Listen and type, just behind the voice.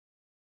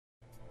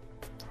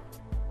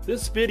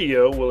This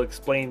video will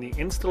explain the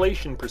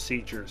installation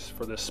procedures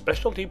for the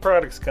specialty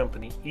products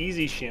company Ez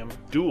Shim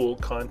dual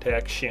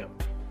contact shim.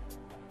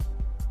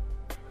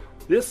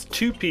 This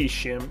two-piece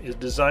shim is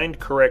designed to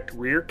correct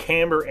rear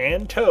camber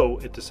and toe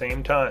at the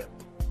same time.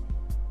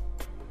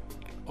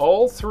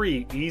 All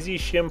three Ez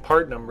Shim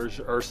part numbers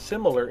are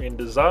similar in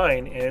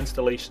design and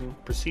installation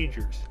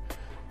procedures.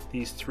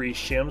 These three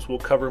shims will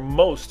cover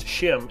most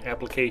shim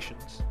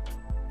applications.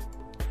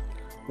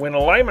 When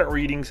alignment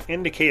readings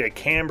indicate a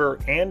camber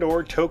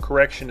and/or toe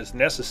correction is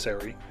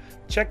necessary,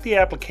 check the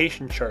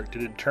application chart to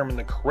determine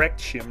the correct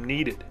shim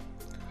needed.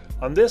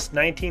 On this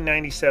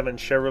 1997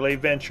 Chevrolet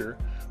Venture,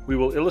 we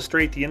will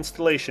illustrate the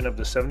installation of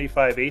the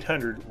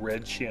 75800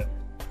 red shim.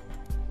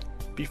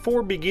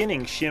 Before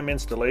beginning shim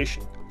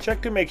installation,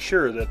 check to make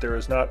sure that there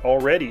is not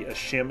already a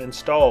shim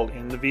installed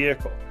in the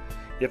vehicle.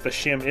 If a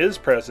shim is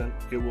present,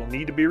 it will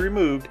need to be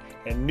removed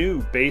and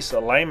new base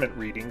alignment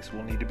readings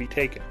will need to be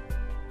taken.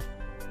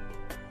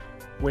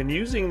 When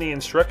using the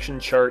instruction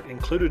chart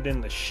included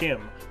in the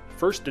shim,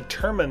 first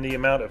determine the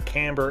amount of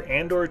camber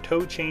and/or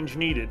toe change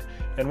needed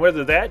and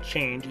whether that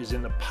change is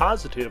in the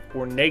positive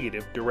or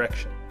negative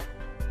direction.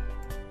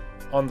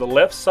 On the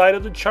left side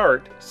of the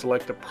chart,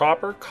 select the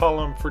proper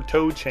column for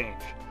toe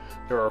change.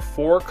 There are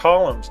 4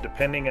 columns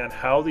depending on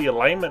how the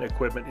alignment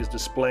equipment is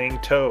displaying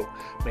toe.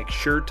 Make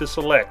sure to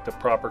select the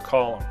proper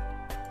column.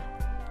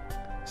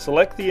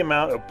 Select the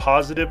amount of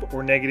positive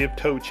or negative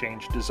toe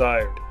change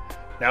desired.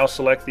 Now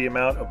select the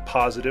amount of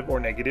positive or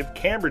negative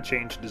camber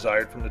change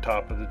desired from the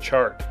top of the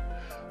chart.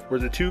 Where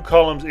the 2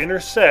 columns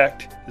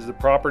intersect is the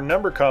proper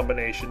number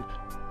combination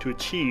to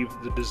achieve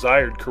the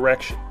desired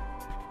correction.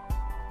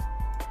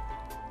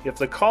 If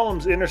the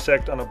columns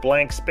intersect on a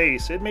blank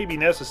space, it may be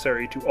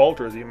necessary to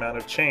alter the amount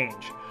of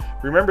change.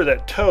 Remember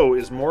that toe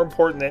is more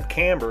important than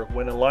camber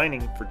when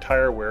aligning for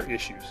tire wear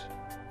issues.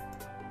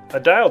 A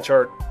dial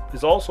chart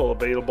is also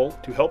available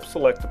to help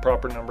select the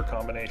proper number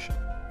combination.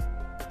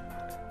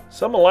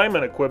 Some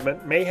alignment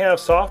equipment may have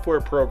software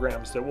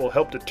programs that will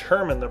help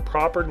determine the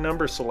proper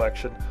number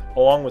selection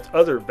along with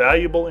other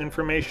valuable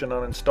information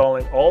on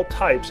installing all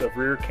types of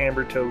rear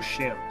camber toe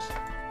shims.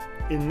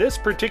 In this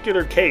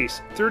particular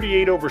case,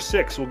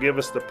 38/6 will give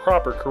us the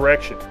proper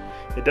correction.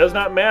 It does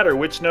not matter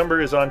which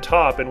number is on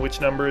top and which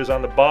number is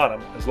on the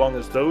bottom as long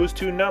as those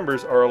 2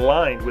 numbers are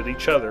aligned with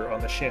each other on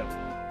the shim.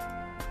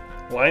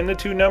 Line the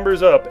 2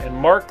 numbers up and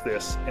mark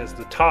this as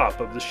the top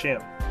of the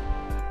shim.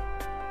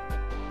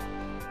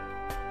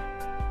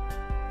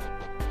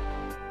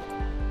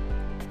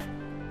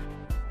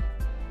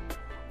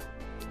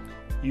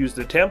 Use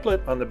the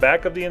template on the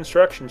back of the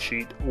instruction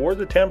sheet or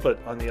the template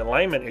on the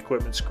alignment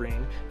equipment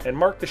screen and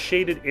mark the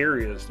shaded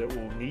areas that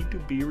will need to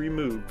be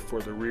removed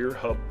for the rear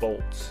hub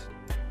bolts.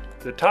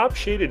 The top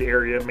shaded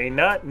area may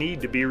not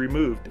need to be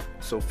removed,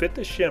 so fit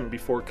the shim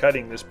before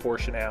cutting this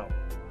portion out.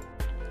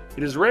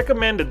 It is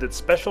recommended that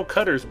special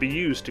cutters be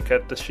used to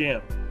cut the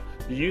shim.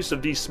 The use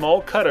of these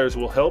small cutters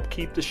will help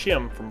keep the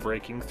shim from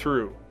breaking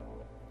through.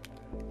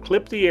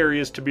 Clip the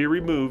areas to be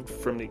removed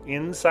from the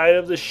inside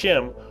of the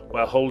shim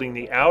while holding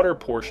the outer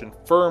portion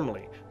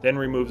firmly, then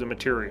remove the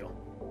material.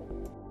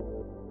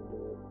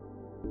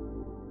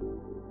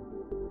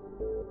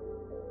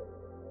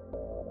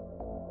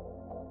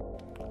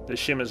 The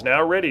shim is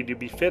now ready to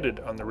be fitted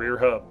on the rear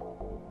hub.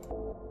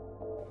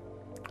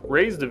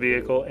 Raise the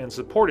vehicle and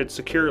support it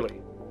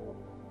securely.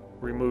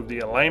 Remove the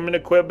alignment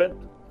equipment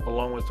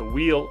along with the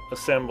wheel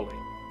assembly.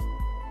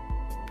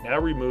 Now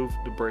remove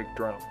the brake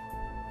drum.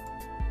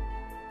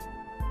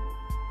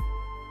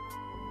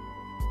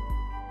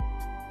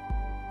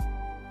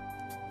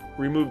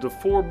 Remove the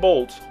 4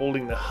 bolts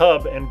holding the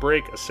hub and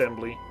brake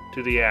assembly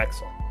to the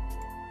axle.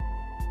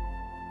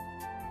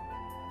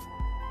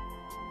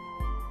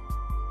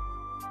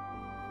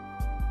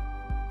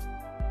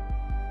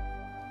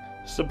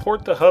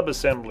 Support the hub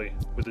assembly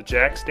with a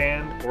jack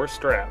stand or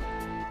strap.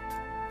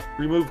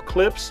 Remove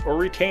clips or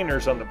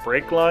retainers on the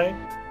brake line,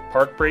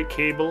 park brake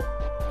cable,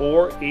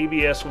 or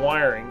ABS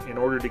wiring in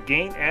order to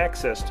gain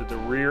access to the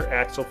rear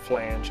axle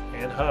flange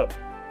and hub.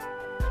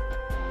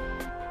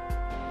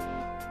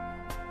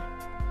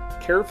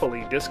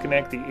 Carefully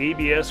disconnect the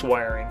ABS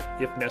wiring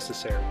if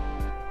necessary.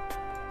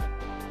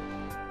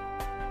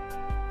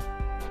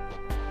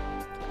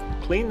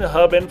 Clean the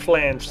hub and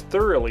flange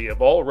thoroughly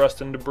of all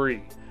rust and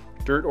debris.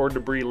 Dirt or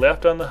debris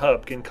left on the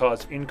hub can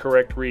cause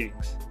incorrect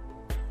readings.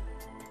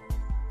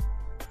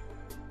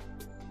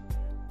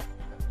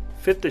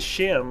 Fit the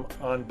shim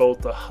on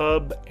both the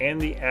hub and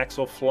the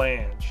axle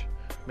flange.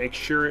 Make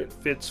sure it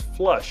fits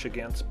flush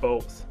against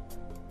both.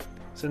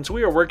 Since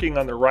we are working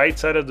on the right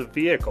side of the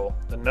vehicle,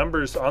 the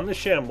numbers on the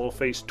shim will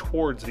face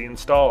towards the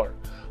installer.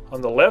 On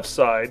the left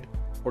side,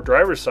 or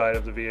driver's side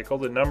of the vehicle,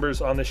 the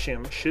numbers on the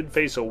shim should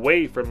face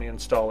away from the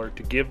installer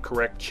to give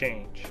correct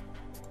change.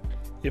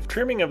 If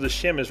trimming of the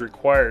shim is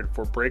required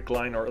for brake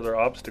line or other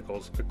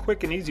obstacles, a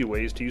quick and easy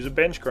way is to use a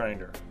bench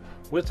grinder.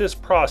 With this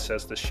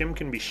process, the shim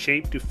can be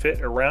shaped to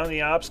fit around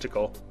the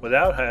obstacle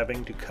without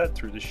having to cut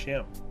through the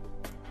shim.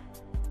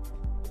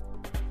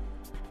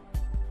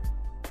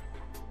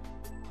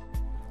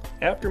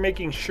 After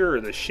making sure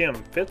the shim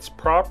fits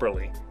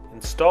properly,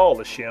 install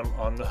the shim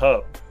on the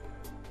hub.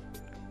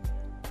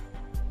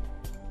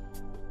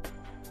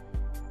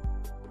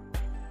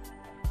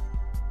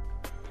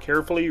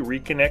 Carefully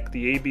reconnect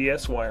the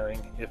ABS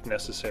wiring if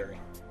necessary.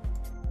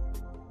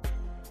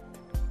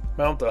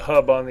 Mount the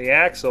hub on the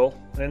axle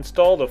and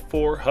install the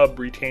 4 hub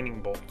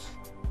retaining bolts.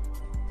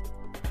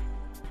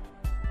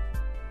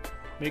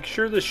 Make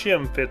sure the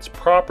shim fits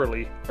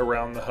properly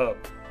around the hub.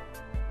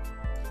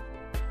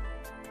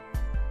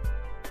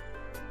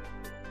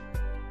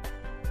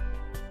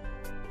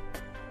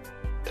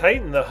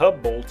 Tighten the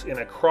hub bolts in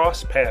a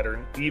cross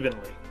pattern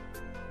evenly.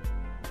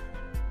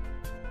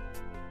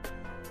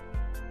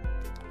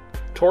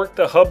 Torque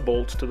the hub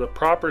bolts to the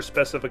proper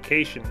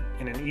specification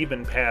in an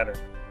even pattern.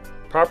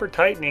 Proper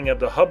tightening of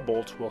the hub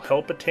bolts will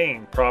help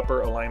attain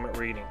proper alignment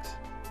readings.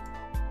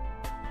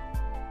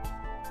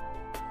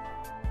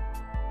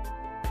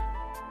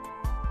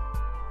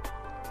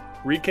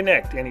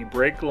 Reconnect any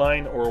brake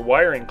line or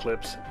wiring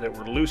clips that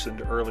were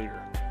loosened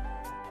earlier.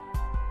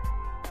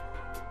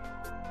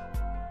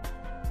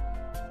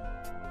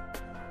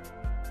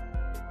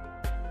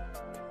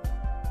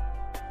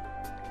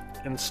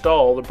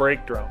 Install the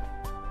brake drum.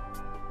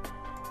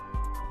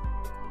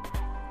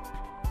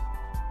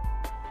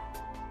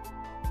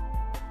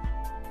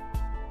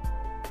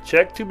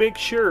 Check to make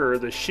sure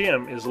the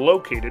shim is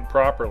located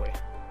properly.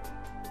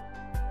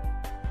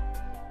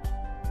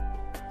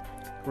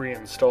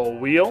 Reinstall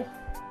wheel,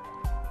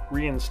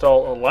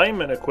 reinstall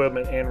alignment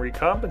equipment and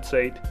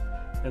recompensate,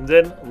 and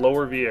then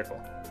lower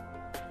vehicle.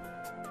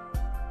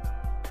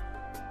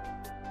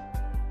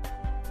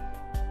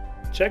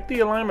 Check the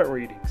alignment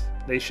readings.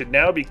 They should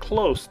now be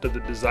close to the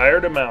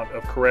desired amount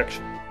of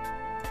correction.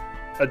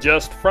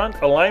 Adjust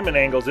front alignment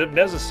angles if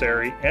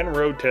necessary and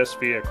road test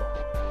vehicle.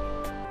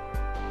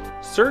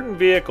 Certain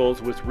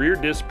vehicles with rear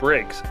disc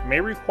brakes may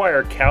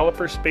require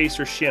caliper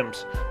spacer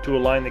shims to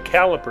align the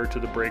caliper to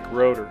the brake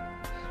rotor.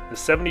 The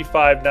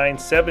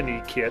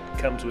 75970 kit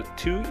comes with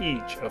 2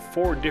 each of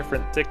 4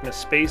 different thickness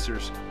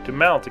spacers to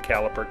mount the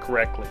caliper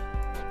correctly.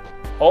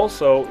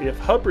 Also, if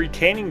hub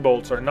retaining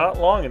bolts are not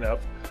long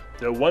enough,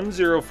 the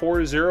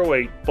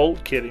 10408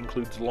 bolt kit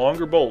includes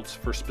longer bolts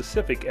for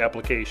specific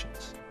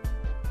applications.